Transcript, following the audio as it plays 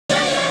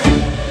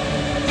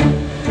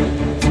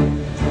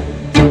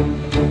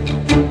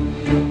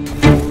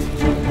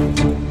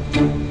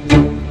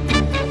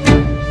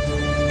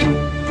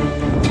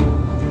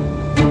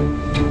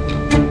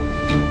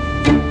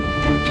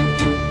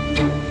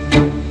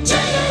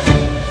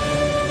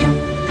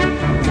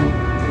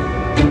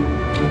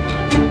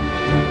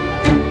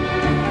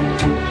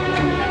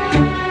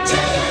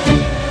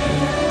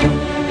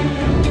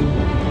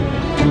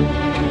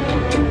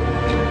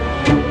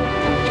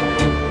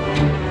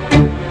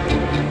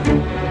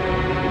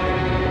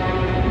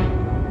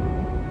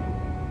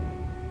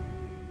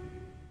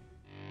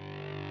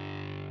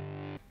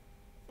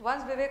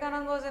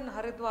Vivekananda was in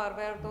Haridwar,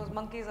 where those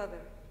monkeys are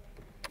there.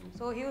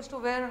 So he used to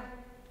wear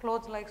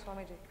clothes like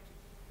Swamiji.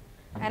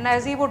 And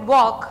as he would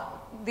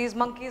walk, these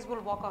monkeys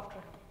will walk after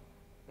him.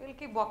 He'll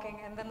keep walking,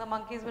 and then the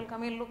monkeys will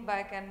come, he'll look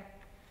back, and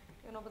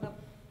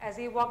as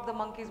he walked, the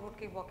monkeys would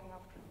keep walking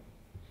after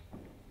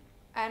him.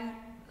 And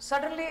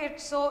suddenly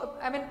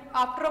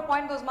after a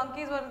point, those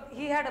monkeys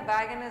he had a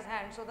bag in his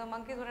hand, so the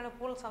monkeys were going to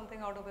pull something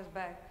out of his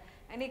bag.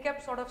 And he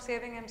kept sort of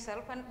saving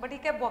himself, but he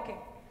kept walking.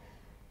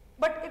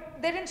 But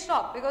they didn't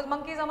stop, because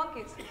monkeys are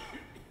monkeys.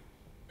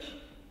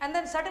 And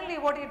then suddenly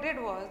what he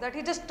did was that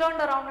he just turned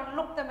around and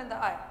looked them in the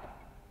eye.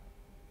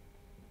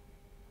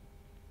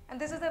 And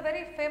this is a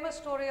very famous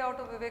story out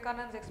of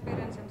Vivekananda's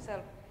experience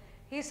himself.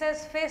 He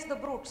says, face the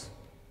brutes.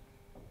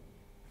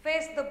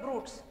 Face the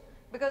brutes.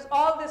 Because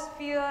all this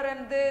fear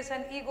and this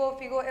and ego,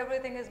 figo,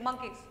 everything is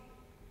monkeys.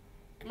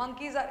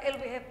 Monkeys are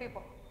ill-behaved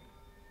people.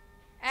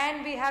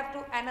 And we have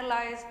to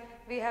analyze,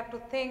 we have to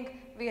think,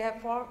 we have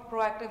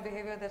proactive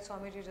behavior that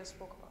Swamiji just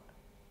spoke about.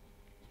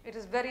 It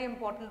is very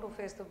important to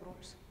face the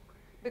brutes.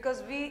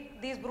 Because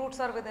these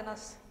brutes are within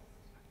us.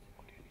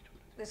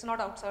 It's not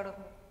outside of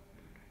me.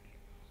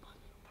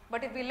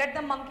 But if we let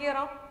them monkey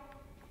around,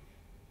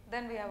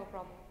 then we have a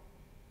problem.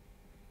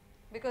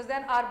 Because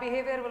then our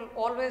behavior will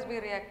always be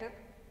reactive.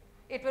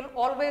 It will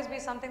always be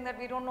something that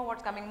we don't know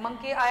what's coming.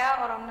 Monkey आया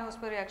और हमने उस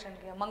पर reaction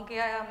किया. Monkey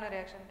आया हमने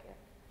reaction किया.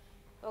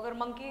 तो अगर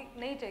monkey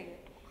नहीं चाहिए,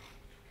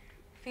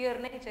 fear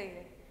नहीं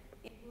चाहिए,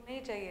 ego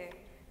नहीं चाहिए,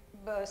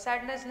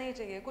 sadness नहीं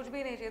चाहिए, कुछ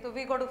भी नहीं चाहिए, तो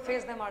we got to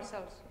face them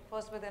ourselves,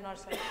 first within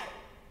ourselves,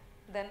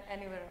 then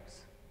anywhere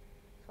else.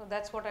 So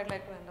that's what I'd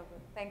like to end up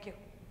with. Thank you.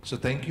 So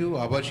thank you,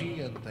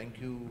 Abhaji, and thank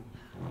you,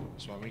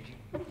 Swamiji.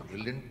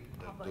 Brilliant.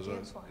 Those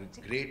are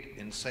great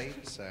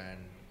insights, and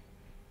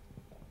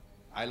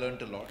I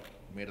learned a lot,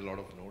 made a lot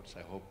of notes.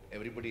 I hope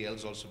everybody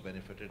else also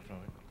benefited from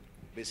it.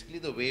 Basically,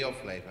 the way of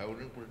life. I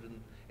wouldn't put it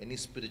in any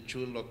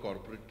spiritual or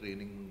corporate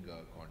training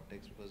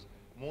context, because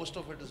most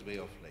of it is way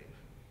of life.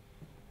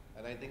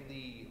 And I think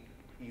the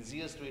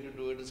easiest way to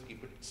do it is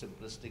keep it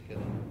simplistic,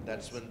 and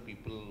that's when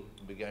people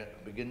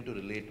begin to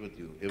relate with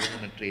you, even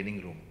in a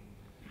training room.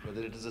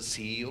 Whether it is a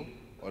CEO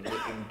or the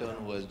intern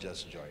who has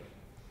just joined.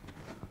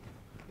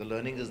 The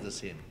learning is the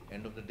same.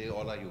 End of the day,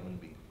 all are human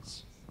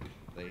beings,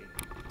 right?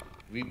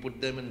 We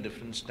put them in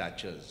different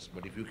statures,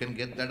 but if you can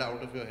get that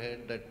out of your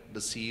head, that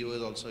the CEO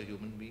is also a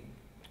human being,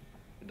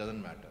 it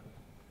doesn't matter.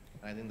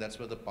 I think that's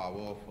where the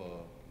power of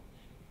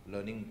a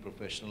learning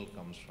professional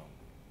comes from.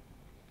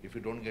 If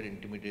you don't get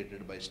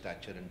intimidated by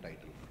stature and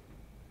title,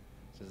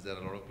 since there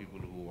are a lot of people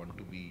who want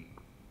to be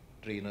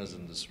trainers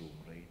in this room,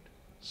 right?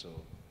 So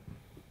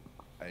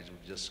I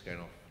would just kind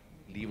of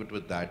leave it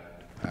with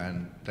that,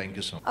 and thank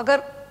you so much.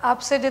 अगर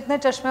आपसे जितने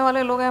चश्मे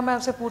वाले लोग हैं, मैं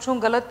आपसे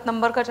पूछूं गलत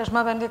नंबर का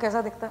चश्मा पहन के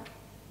कैसा दिखता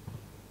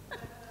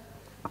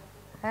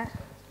है?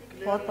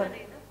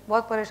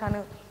 बहुत परेशानी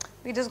होती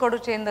है. We just got to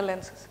change the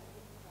lenses.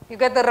 You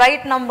get the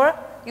right number,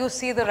 you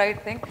see the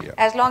right thing. Yeah.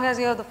 As long as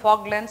you have the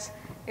fog lens,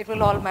 it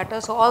will all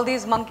matter. So all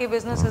these monkey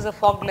business is a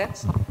fog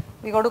lens.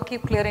 We got to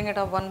keep clearing it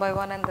up one by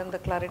one, and then the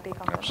clarity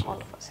comes from all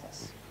of us.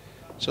 Yes.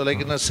 So like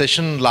in a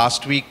session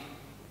last week,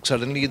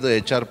 suddenly the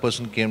HR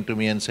person came to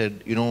me and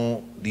said, you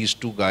know, these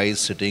two guys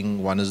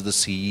sitting, one is the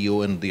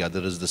CEO and the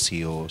other is the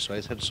COO. So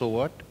I said, so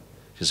what?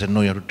 She said,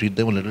 no, you have to treat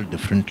them a little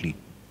differently.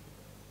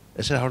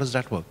 I said, how does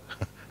that work?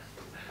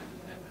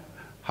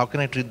 How can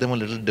I treat them a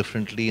little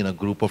differently in a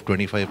group of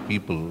 25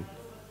 people?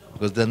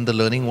 Because then the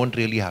learning won't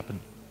really happen.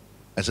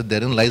 I said,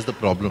 therein lies the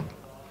problem,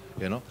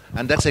 you know.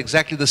 And that's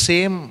exactly the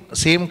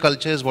same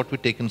culture as what we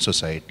take in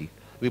society.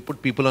 We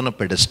put people on a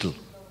pedestal,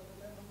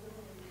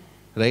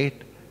 right?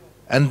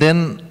 And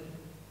then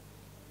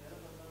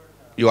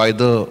you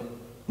either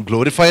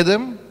glorify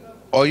them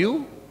or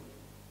you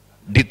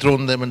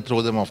dethrone them and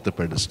throw them off the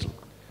pedestal.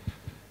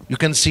 You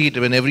can see it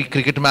when every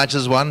cricket match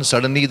is won,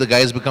 suddenly the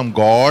guys become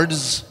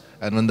gods,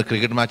 and when the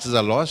cricket matches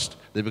are lost,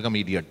 they become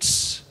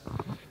idiots.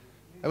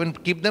 I mean,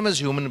 keep them as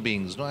human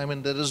beings. No, I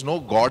mean, there is no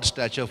God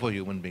stature for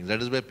human beings.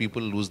 That is where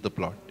people lose the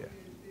plot, yeah.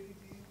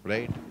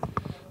 Right?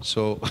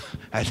 So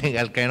I think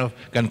I'll kind of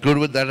conclude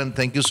with that, and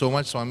thank you so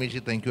much,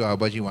 Swamiji. Thank you,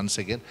 Abhaji, once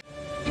again.